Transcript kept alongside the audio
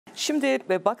Şimdi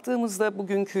baktığımızda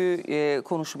bugünkü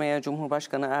konuşmaya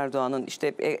Cumhurbaşkanı Erdoğan'ın işte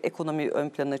ekonomi ön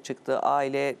plana çıktı,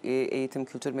 aile, eğitim,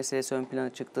 kültür meselesi ön plana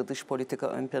çıktı, dış politika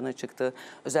ön plana çıktı.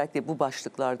 Özellikle bu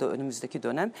başlıklarda önümüzdeki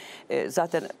dönem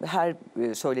zaten her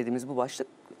söylediğimiz bu başlık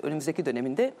önümüzdeki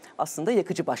döneminde aslında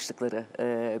yakıcı başlıkları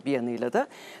bir yanıyla da.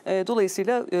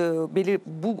 Dolayısıyla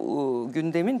bu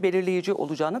gündemin belirleyici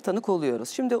olacağına tanık oluyoruz.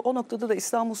 Şimdi o noktada da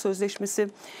İstanbul Sözleşmesi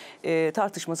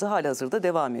tartışması halihazırda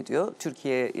devam ediyor.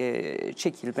 Türkiye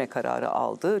çekilme kararı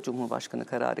aldı Cumhurbaşkanı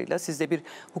kararıyla. Siz de bir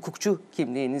hukukçu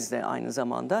kimliğinizle aynı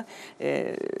zamanda.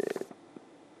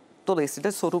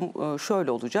 Dolayısıyla sorum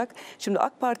şöyle olacak. Şimdi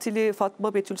AK Partili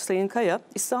Fatma Betül Sayınkaya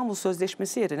İstanbul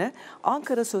Sözleşmesi yerine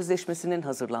Ankara Sözleşmesi'nin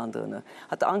hazırlandığını,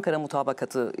 hatta Ankara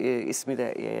Mutabakatı ismi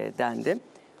de dendi.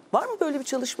 Var mı böyle bir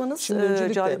çalışmanız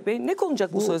Cahit Bey? Ne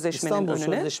konacak bu sözleşmenin önüne?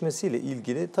 İstanbul Sözleşmesi ile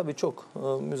ilgili tabii çok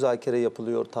müzakere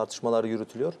yapılıyor, tartışmalar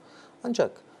yürütülüyor.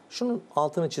 Ancak şunun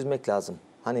altını çizmek lazım.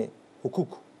 Hani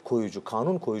hukuk koyucu,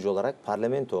 kanun koyucu olarak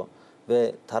parlamento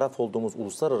ve taraf olduğumuz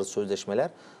uluslararası sözleşmeler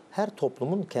her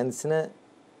toplumun kendisine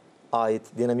ait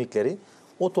dinamikleri,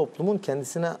 o toplumun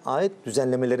kendisine ait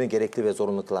düzenlemelerini gerekli ve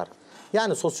zorunlu kılar.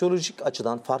 Yani sosyolojik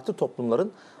açıdan farklı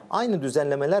toplumların aynı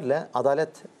düzenlemelerle adalet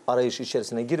arayışı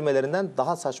içerisine girmelerinden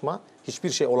daha saçma hiçbir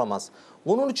şey olamaz.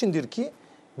 Onun içindir ki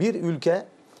bir ülke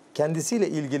kendisiyle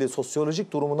ilgili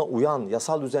sosyolojik durumuna uyan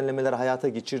yasal düzenlemeleri hayata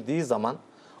geçirdiği zaman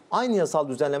aynı yasal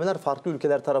düzenlemeler farklı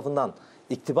ülkeler tarafından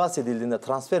iktibas edildiğinde,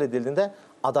 transfer edildiğinde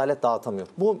adalet dağıtamıyor.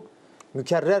 Bu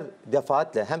mükerrer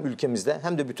defaatle hem ülkemizde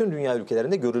hem de bütün dünya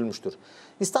ülkelerinde görülmüştür.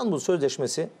 İstanbul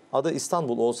Sözleşmesi adı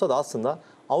İstanbul olsa da aslında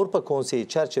Avrupa Konseyi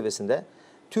çerçevesinde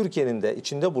Türkiye'nin de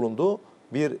içinde bulunduğu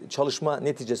bir çalışma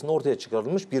neticesinde ortaya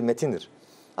çıkarılmış bir metindir.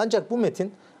 Ancak bu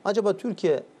metin acaba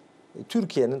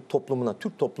Türkiye'nin toplumuna,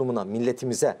 Türk toplumuna,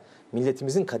 milletimize,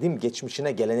 milletimizin kadim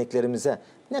geçmişine, geleneklerimize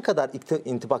ne kadar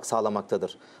intibak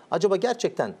sağlamaktadır? Acaba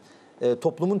gerçekten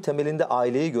toplumun temelinde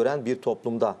aileyi gören bir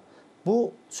toplumda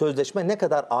bu sözleşme ne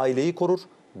kadar aileyi korur,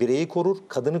 bireyi korur,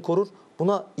 kadını korur?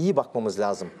 Buna iyi bakmamız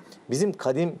lazım. Bizim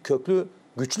kadim, köklü,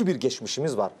 güçlü bir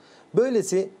geçmişimiz var.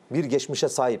 Böylesi bir geçmişe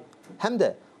sahip hem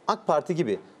de AK Parti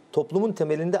gibi toplumun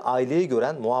temelinde aileyi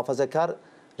gören muhafazakar,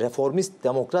 reformist,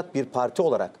 demokrat bir parti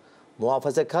olarak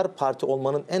muhafazakar parti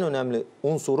olmanın en önemli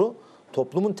unsuru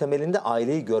toplumun temelinde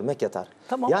aileyi görmek yatar.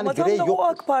 Tamam, yani ama tam da o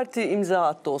AK Parti imza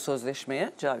attı o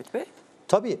sözleşmeye Cavit Bey.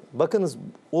 Tabii bakınız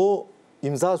o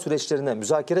imza süreçlerine,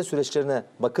 müzakere süreçlerine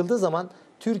bakıldığı zaman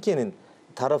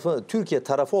Türkiye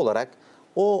tarafı olarak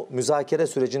o müzakere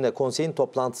sürecinde, konseyin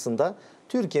toplantısında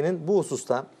Türkiye'nin bu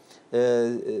hususta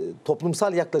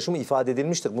toplumsal yaklaşımı ifade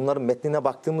edilmiştir. Bunların metnine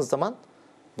baktığımız zaman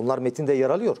bunlar metinde yer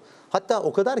alıyor. Hatta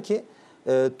o kadar ki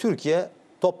Türkiye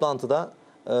toplantıda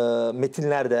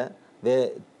metinlerde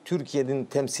ve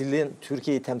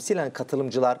Türkiye'yi temsilen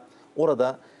katılımcılar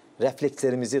orada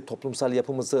reflekslerimizi, toplumsal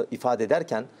yapımızı ifade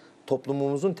ederken,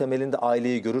 toplumumuzun temelinde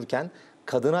aileyi görürken,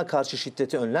 kadına karşı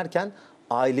şiddeti önlerken,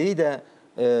 aileyi de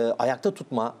ayakta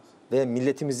tutma ve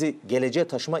milletimizi geleceğe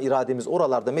taşıma irademiz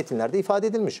oralarda metinlerde ifade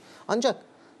edilmiş. Ancak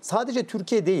sadece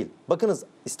Türkiye değil, bakınız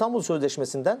İstanbul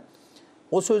Sözleşmesi'nden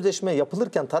o sözleşme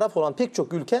yapılırken taraf olan pek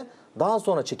çok ülke daha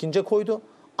sonra çekince koydu.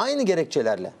 Aynı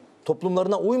gerekçelerle,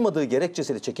 toplumlarına uymadığı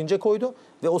gerekçesiyle çekince koydu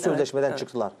ve o sözleşmeden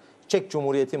çıktılar. Çek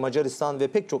Cumhuriyeti, Macaristan ve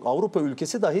pek çok Avrupa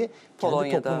ülkesi dahi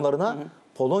kendi toplumlarına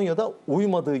Polonya'da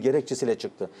uymadığı gerekçesiyle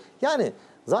çıktı. Yani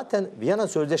zaten Viyana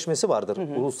Sözleşmesi vardır.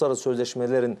 Uluslararası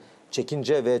sözleşmelerin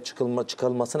çekince ve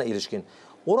çıkarılmasına ilişkin.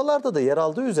 Oralarda da yer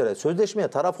aldığı üzere sözleşmeye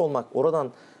taraf olmak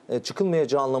oradan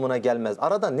çıkılmayacağı anlamına gelmez.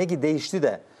 Arada ne değişti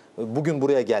de bugün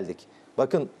buraya geldik.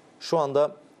 Bakın şu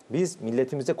anda biz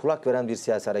milletimize kulak veren bir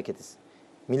siyasi hareketiz.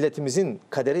 Milletimizin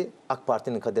kaderi AK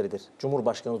Parti'nin kaderidir.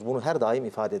 Cumhurbaşkanımız bunu her daim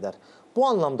ifade eder. Bu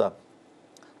anlamda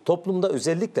toplumda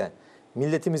özellikle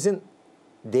milletimizin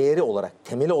değeri olarak,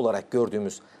 temeli olarak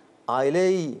gördüğümüz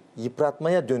aileyi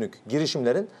yıpratmaya dönük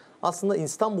girişimlerin aslında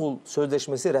İstanbul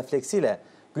Sözleşmesi refleksiyle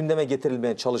gündeme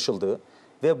getirilmeye çalışıldığı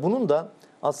ve bunun da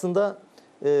aslında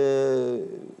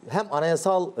hem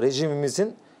anayasal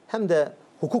rejimimizin hem de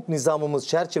hukuk nizamımız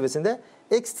çerçevesinde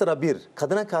ekstra bir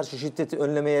kadına karşı şiddeti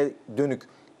önlemeye dönük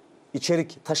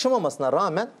içerik taşımamasına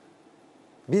rağmen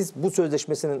biz bu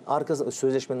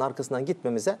sözleşmenin arkasından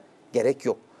gitmemize gerek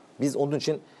yok. Biz onun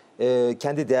için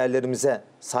kendi değerlerimize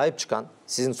sahip çıkan,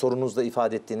 sizin sorunuzda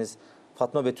ifade ettiğiniz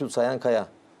Fatma Betül Sayınkaya,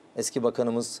 eski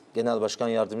bakanımız, genel başkan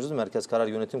yardımcımız, Merkez Karar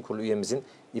Yönetim Kurulu üyemizin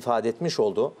ifade etmiş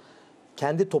olduğu,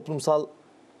 kendi toplumsal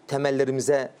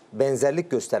temellerimize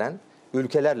benzerlik gösteren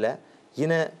ülkelerle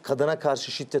yine kadına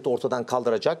karşı şiddeti ortadan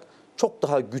kaldıracak, çok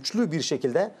daha güçlü bir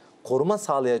şekilde koruma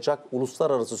sağlayacak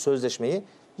uluslararası sözleşmeyi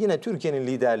yine Türkiye'nin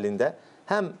liderliğinde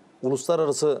hem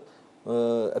uluslararası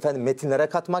metinlere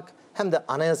katmak hem de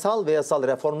anayasal ve yasal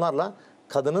reformlarla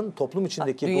kadının toplum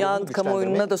içindeki dünya durumunu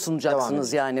kamuoyuna da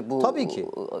sunacaksınız yani bu. Tabii ki.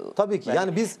 Tabii ki.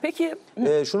 Yani biz Peki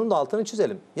şunun da altını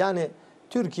çizelim. Yani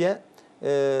Türkiye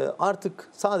artık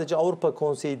sadece Avrupa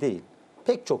Konseyi değil,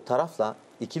 pek çok tarafla,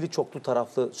 ikili çoklu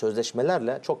taraflı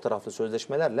sözleşmelerle, çok taraflı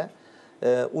sözleşmelerle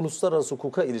uluslararası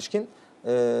hukuka ilişkin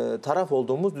taraf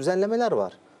olduğumuz düzenlemeler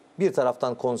var. Bir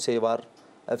taraftan konsey var,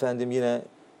 yine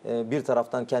bir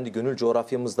taraftan kendi gönül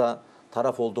coğrafyamızda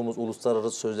taraf olduğumuz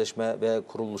uluslararası sözleşme ve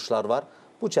kuruluşlar var.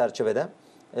 Bu çerçevede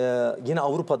yine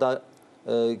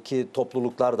Avrupa'daki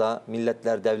topluluklar da,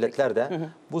 milletler, devletler de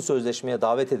bu sözleşmeye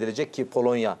davet edilecek ki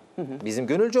Polonya bizim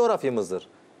gönül coğrafyamızdır.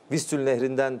 Vistül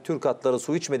Nehri'nden Türk atları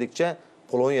su içmedikçe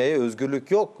Polonya'ya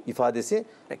özgürlük yok ifadesi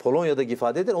Polonya'daki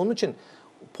ifadedir. Onun için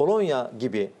Polonya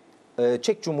gibi,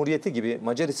 Çek Cumhuriyeti gibi,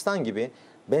 Macaristan gibi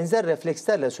benzer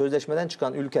reflekslerle sözleşmeden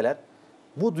çıkan ülkeler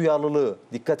bu duyarlılığı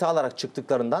dikkate alarak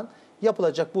çıktıklarından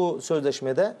yapılacak bu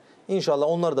sözleşmede inşallah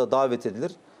onlar da davet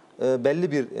edilir.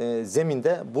 Belli bir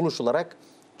zeminde buluşularak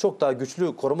çok daha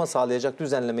güçlü koruma sağlayacak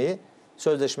düzenlemeyi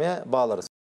sözleşmeye bağlarız.